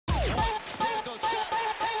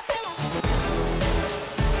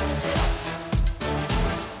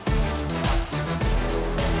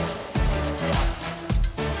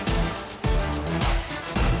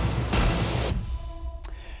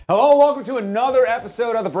Hello, welcome to another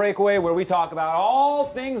episode of The Breakaway where we talk about all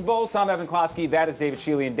things Bolts. I'm Evan Klosky, that is David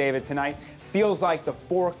Sheely, and David, tonight feels like the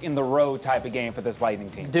fork in the road type of game for this Lightning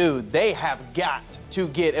team. Dude, they have got to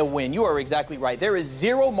get a win. You are exactly right. There is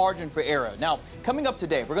zero margin for error. Now, coming up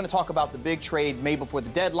today, we're going to talk about the big trade made before the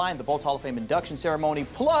deadline, the Bolts Hall of Fame induction ceremony.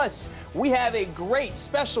 Plus, we have a great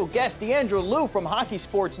special guest. Diandra Loux from Hockey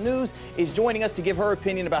Sports News is joining us to give her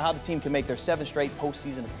opinion about how the team can make their 7th straight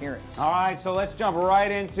postseason appearance. All right, so let's jump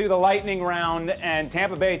right into the Lightning round, and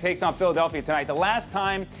Tampa Bay takes on Philadelphia tonight. The last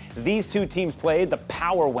time these two teams played, the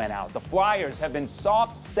power went out. The Flyers have been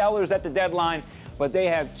soft sellers at the deadline, but they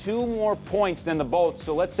have 2 more points than the Bolts.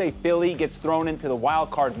 So let's say Philly gets thrown into the wild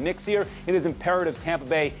card mix here. It is imperative Tampa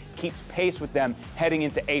Bay keeps pace with them heading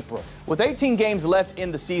into April. With 18 games left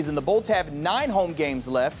in the season, the Bolts have 9 home games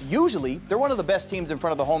left. Usually, they're one of the best teams in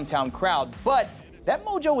front of the hometown crowd, but that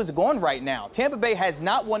mojo is gone right now. Tampa Bay has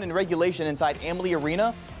not won in regulation inside Amalie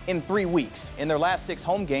Arena in 3 weeks. In their last 6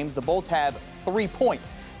 home games, the Bolts have 3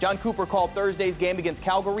 points. Jon Cooper called Thursday's game against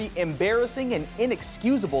Calgary embarrassing and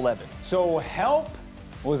inexcusable, Evan. So help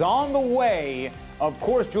was on the way. Of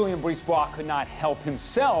course, Julien Brisebois could not help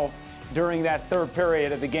himself during that 3rd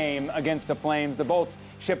period of the game against the Flames. The Bolts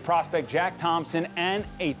shipped prospect Jack Thompson and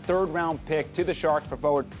a 3rd-round pick to the Sharks for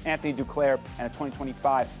forward Anthony Duclair and a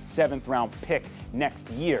 2025 7th-round pick next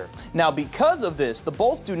year. Now, because of this, the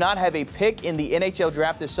Bolts do not have a pick in the NHL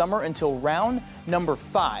draft this summer until round number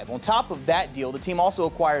 5. On top of that deal, the team also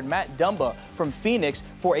acquired Matt Dumba from Phoenix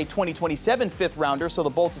for a 2027 5th-rounder, so the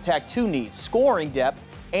Bolts attack 2 needs, scoring depth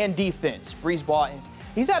and defense. Brisebois,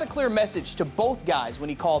 he's had a clear message to both guys when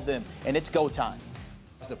he called them, and it's go time.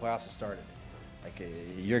 The playoffs have started. Like,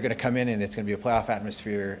 you're going to come in and it's going to be a playoff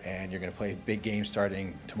atmosphere, and you're going to play big games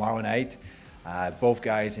starting tomorrow night. Both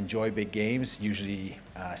guys enjoy big games, usually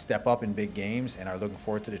step up in big games, and are looking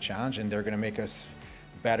forward to the challenge, and they're going to make us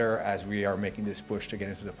better as we are making this push to get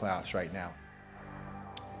into the playoffs right now.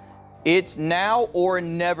 It's now or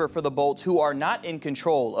never for the Bolts, who are not in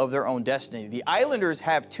control of their own destiny. The Islanders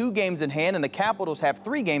have 2 games in hand, and the Capitals have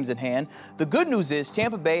 3 games in hand. The good news is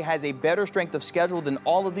Tampa Bay has a better strength of schedule than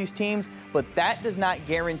all of these teams, but that does not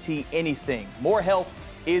guarantee anything. More help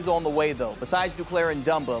is on the way, though. Besides Duclair and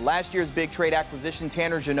Dumba, last year's big trade acquisition,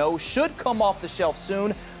 Tanner Jeannot, should come off the shelf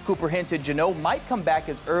soon. Cooper hinted Jeannot might come back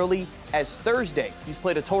as early as Thursday. He's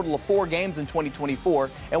played a total of 4 games in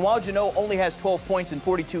 2024, and while Jeannot only has 12 points in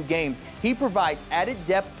 42 games, he provides added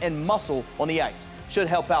depth and muscle on the ice. Should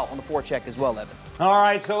help out on the forecheck as well, Evan. All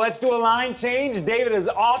right, so let's do a line change. David is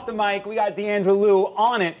off the mic. We got Diandra Loux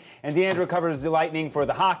on it, and Diandra covers the Lightning for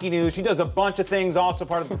the Hockey News. She does a bunch of things, also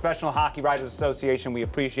part of the Professional Hockey Writers Association. We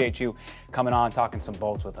appreciate you coming on, talking some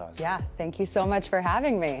Bolts with us. Yeah, thank you so much for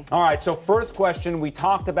having me. All right, so first question, we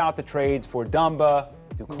talked about the trades for Dumba,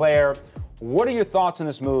 Duclair. What are your thoughts on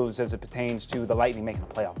this moves as it pertains to the Lightning making a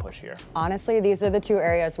playoff push here? Honestly, these are the 2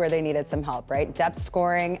 areas where they needed some help, right? Depth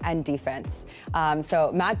scoring and defense.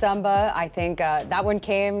 So Matt Dumba, I think that one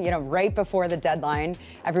came, right before the deadline.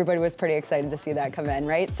 Everybody was pretty excited to see that come in,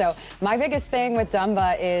 right? So my biggest thing with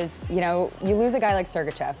Dumba is, you lose a guy like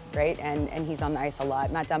Sergachev, right? And he's on the ice a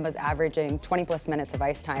lot. Matt Dumba's averaging 20+ minutes of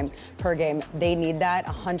ice time per game. They need that,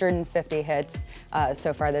 150 hits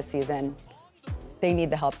so far this season. They need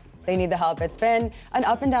the help. They need the help. It's been an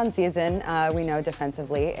up and down season, we know,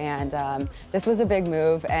 defensively, and this was a big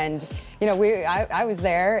move. And I was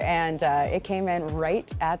there, and it came in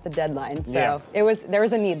right at the deadline. So there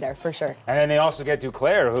was a need there for sure. And then they also get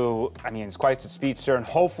Duclair, who is quite a speedster, and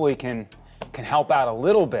hopefully can help out a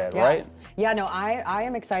little bit, right? Yeah, no, I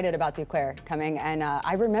am excited about Duclair coming, and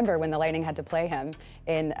I remember when the Lightning had to play him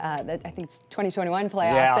in I think it's 2021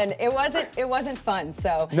 playoffs, and it wasn't fun.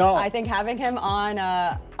 So I think having him on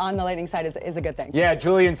the Lightning side is a good thing. Yeah,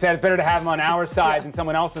 Julian said it's better to have him on our side than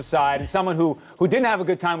someone else's side, and someone who didn't have a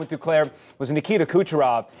good time with Duclair was Nikita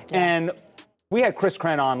Kucherov, and we had Chris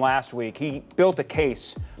Kren on last week. He built a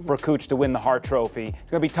case for Kuch to win the Hart Trophy. It's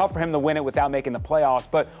going to be tough for him to win it without making the playoffs.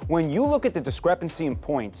 But when you look at the discrepancy in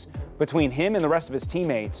points between him and the rest of his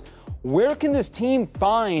teammates, where can this team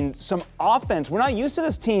find some offense? We're not used to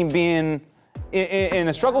this team being in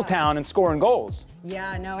a struggle town and scoring goals.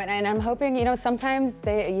 Yeah, no, and I'm hoping, sometimes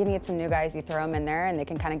you need some new guys, you throw them in there and they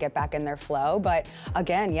can kind of get back in their flow. But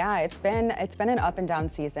again, it's been an up and down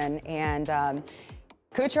season, and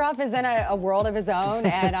Kucherov is in a world of his own,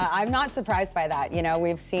 and I'm not surprised by that.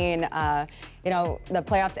 We've seen, the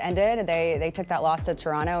playoffs ended. They took that loss to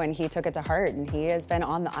Toronto, and he took it to heart, and he has been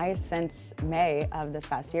on the ice since May of this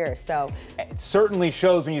past year. So it certainly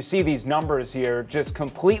shows when you see these numbers here, just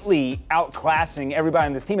completely outclassing everybody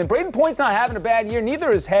on this team. And Braden Point's not having a bad year.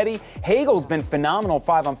 Neither is Hetty. Hagel's been phenomenal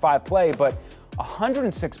 5-on-5 play, but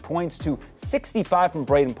 106 points to 65 from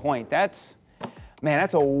Braden Point. That's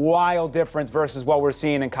a wild difference versus what we're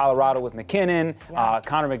seeing in Colorado with McKinnon. Yeah.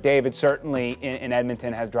 Connor McDavid certainly in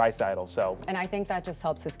Edmonton has Draisaitl. So, and I think that just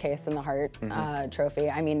helps his case in the Hart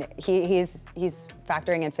Trophy. I mean, he's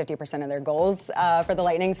factoring in 50% of their goals for the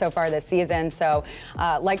Lightning so far this season. So,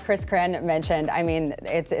 like Chris Kren mentioned, I mean,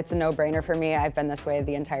 it's a no-brainer for me. I've been this way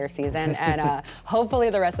the entire season, and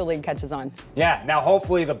hopefully the rest of the league catches on. Yeah, now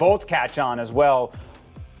hopefully the Bolts catch on as well.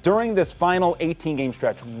 During this final 18-game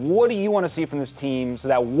stretch, what do you want to see from this team so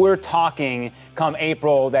that we're talking come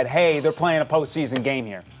April that, hey, they're playing a postseason game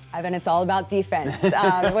here? Ivan, it's all about defense.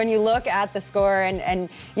 When you look at the score and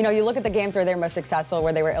you look at the games where they're most successful,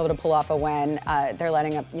 where they were able to pull off a win, they're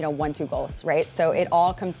letting up 1-2 goals, right? So it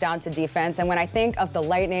all comes down to defense. And when I think of the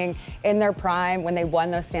Lightning in their prime, when they won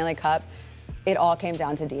those Stanley Cup, it all came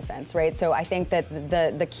down to defense, right? So I think that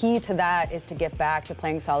the key to that is to get back to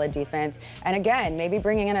playing solid defense. And again, maybe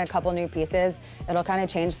bringing in a couple new pieces, it'll kind of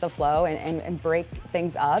change the flow and break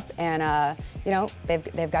things up. And,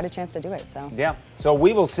 they've got a chance to do it, so. Yeah, so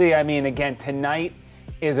we will see. I mean, again, tonight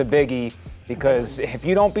is a biggie because if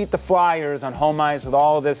you don't beat the Flyers on home ice with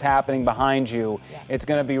all of this happening behind you, it's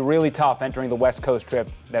going to be really tough entering the West Coast trip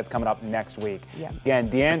that's coming up next week. Yeah. Again,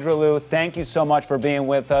 Diandra Loux, thank you so much for being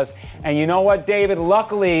with us. And you know what, David?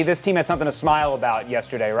 Luckily, this team had something to smile about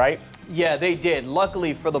yesterday, right? Yeah, they did.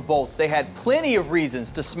 Luckily for the Bolts, they had plenty of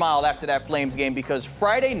reasons to smile after that Flames game because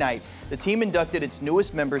Friday night, the team inducted its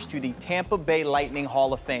newest members to the Tampa Bay Lightning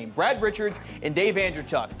Hall of Fame. Brad Richards and Dave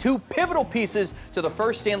Andreychuk, two pivotal pieces to the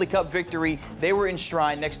first Stanley Cup victory. They were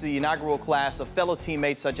enshrined next to the inaugural class of fellow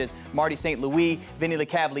teammates such as Marty St. Louis, Vinny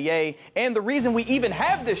Lecavalier, and the reason we even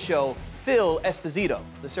have this show, Phil Esposito.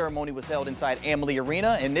 The ceremony was held inside Amalie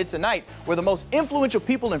Arena, and it's a night where the most influential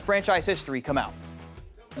people in franchise history come out.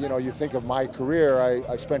 You think of my career,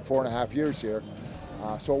 I spent 4.5 years here.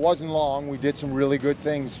 So it wasn't long. We did some really good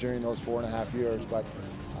things during those 4.5 years, but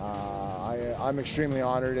I'm extremely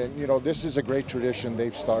honored. And, this is a great tradition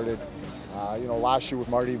they've started. Last year with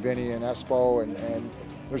Marty, Vinny, and Espo, and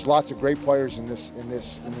there's lots of great players in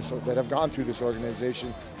this that have gone through this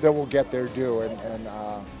organization that will get their due.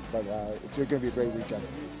 But it's going to be a great weekend.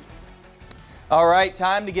 All right,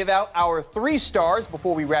 time to give out our 3 stars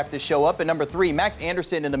before we wrap this show up. At number 3, Max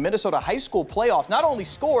Anderson in the Minnesota high school playoffs not only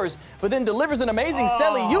scores, but then delivers an amazing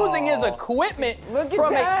celly using his equipment. Look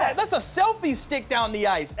at that. That's a selfie stick down the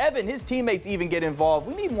ice. Evan, his teammates even get involved.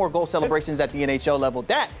 We need more goal celebrations at the NHL level.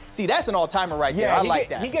 That's an all-timer right there. I like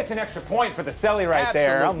that. He gets an extra point for the celly right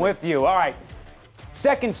there. Absolutely. I'm with you. All right.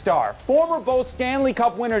 Second star, former Bolts Stanley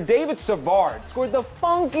Cup winner David Savard scored the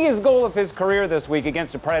funkiest goal of his career this week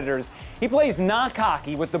against the Predators. He plays knock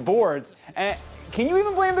hockey with the boards. And can you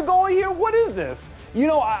even blame the goalie here? What is this?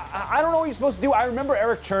 I don't know what you're supposed to do. I remember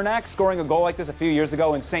Eric Chernak scoring a goal like this a few years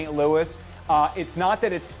ago in St. Louis. It's not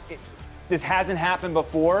that this hasn't happened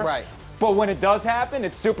before. Right. But when it does happen,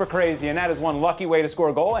 it's super crazy, and that is one lucky way to score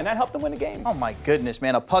a goal, and that helped them win the game. Oh, my goodness,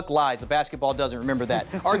 man. A puck lies. A basketball doesn't remember that.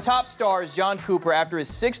 Our top star is Jon Cooper after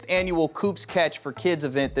his 6th annual Coops Catch for Kids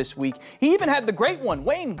event this week. He even had the great one,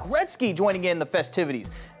 Wayne Gretzky, joining in the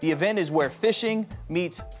festivities. The event is where fishing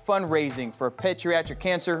meets fundraising for pediatric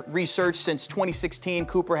cancer research. Since 2016,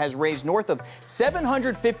 Cooper has raised north of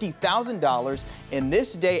 $750,000, and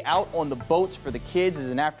this day out on the boats for the kids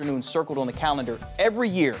is an afternoon circled on the calendar every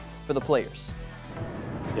year for the players.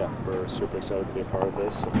 Yeah, we're super excited to be a part of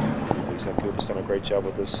this. And like I said, Cooper's done a great job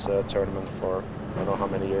with this tournament for I don't know how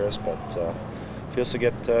many years, but feels to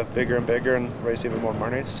get bigger and bigger and raise even more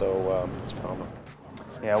money, so it's phenomenal.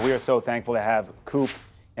 Yeah, we are so thankful to have Coop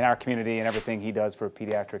in our community and everything he does for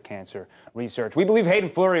pediatric cancer research. We believe Hayden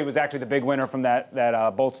Fleury was actually the big winner from that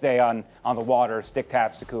Bolts Day on the water, stick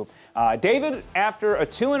taps to Coop. David, after a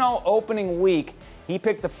 2-0 opening week, he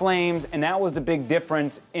picked the Flames, and that was the big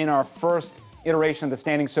difference in our first iteration of the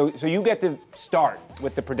standings. So you get to start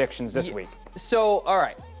with the predictions this week. So, all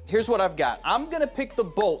right, here's what I've got. I'm going to pick the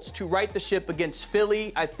Bolts to right the ship against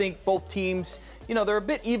Philly. I think both teams, they're a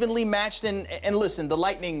bit evenly matched. And listen, the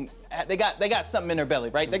Lightning, they got something in their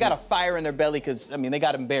belly, right? They got a fire in their belly because, they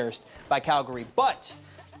got embarrassed by Calgary. But,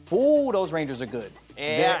 those Rangers are good.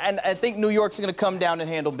 And I think New York's going to come down and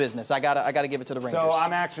handle business. I gotta give it to the Rangers. So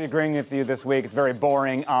I'm actually agreeing with you this week. It's very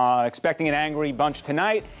boring. Expecting an angry bunch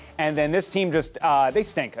tonight. And then this team just, they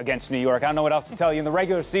stink against New York. I don't know what else to tell you. In the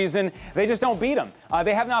regular season, they just don't beat them.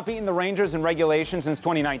 They have not beaten the Rangers in regulation since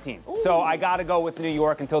 2019. Ooh. So I got to go with New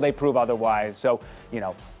York until they prove otherwise. So,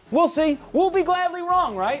 We'll see. We'll be gladly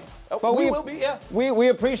wrong, right? But we will be, yeah. We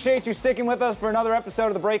appreciate you sticking with us for another episode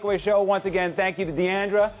of the Breakaway Show. Once again, thank you to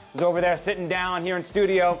Diandra, who's over there sitting down here in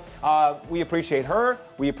studio. We appreciate her.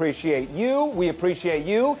 We appreciate you. We appreciate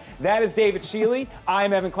you. That is David Shealy.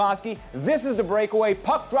 I'm Evan Klosky. This is the Breakaway.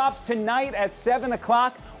 Puck drops tonight at 7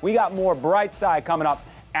 o'clock. We got more Bright Side coming up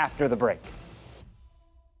after the break.